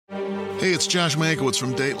Hey, it's Josh Mankiewicz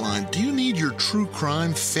from Dateline. Do you need your true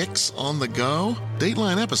crime fix on the go?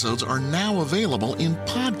 Dateline episodes are now available in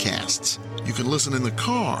podcasts. You can listen in the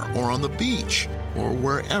car or on the beach or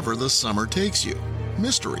wherever the summer takes you.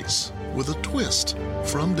 Mysteries with a twist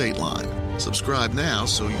from Dateline. Subscribe now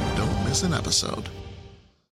so you don't miss an episode.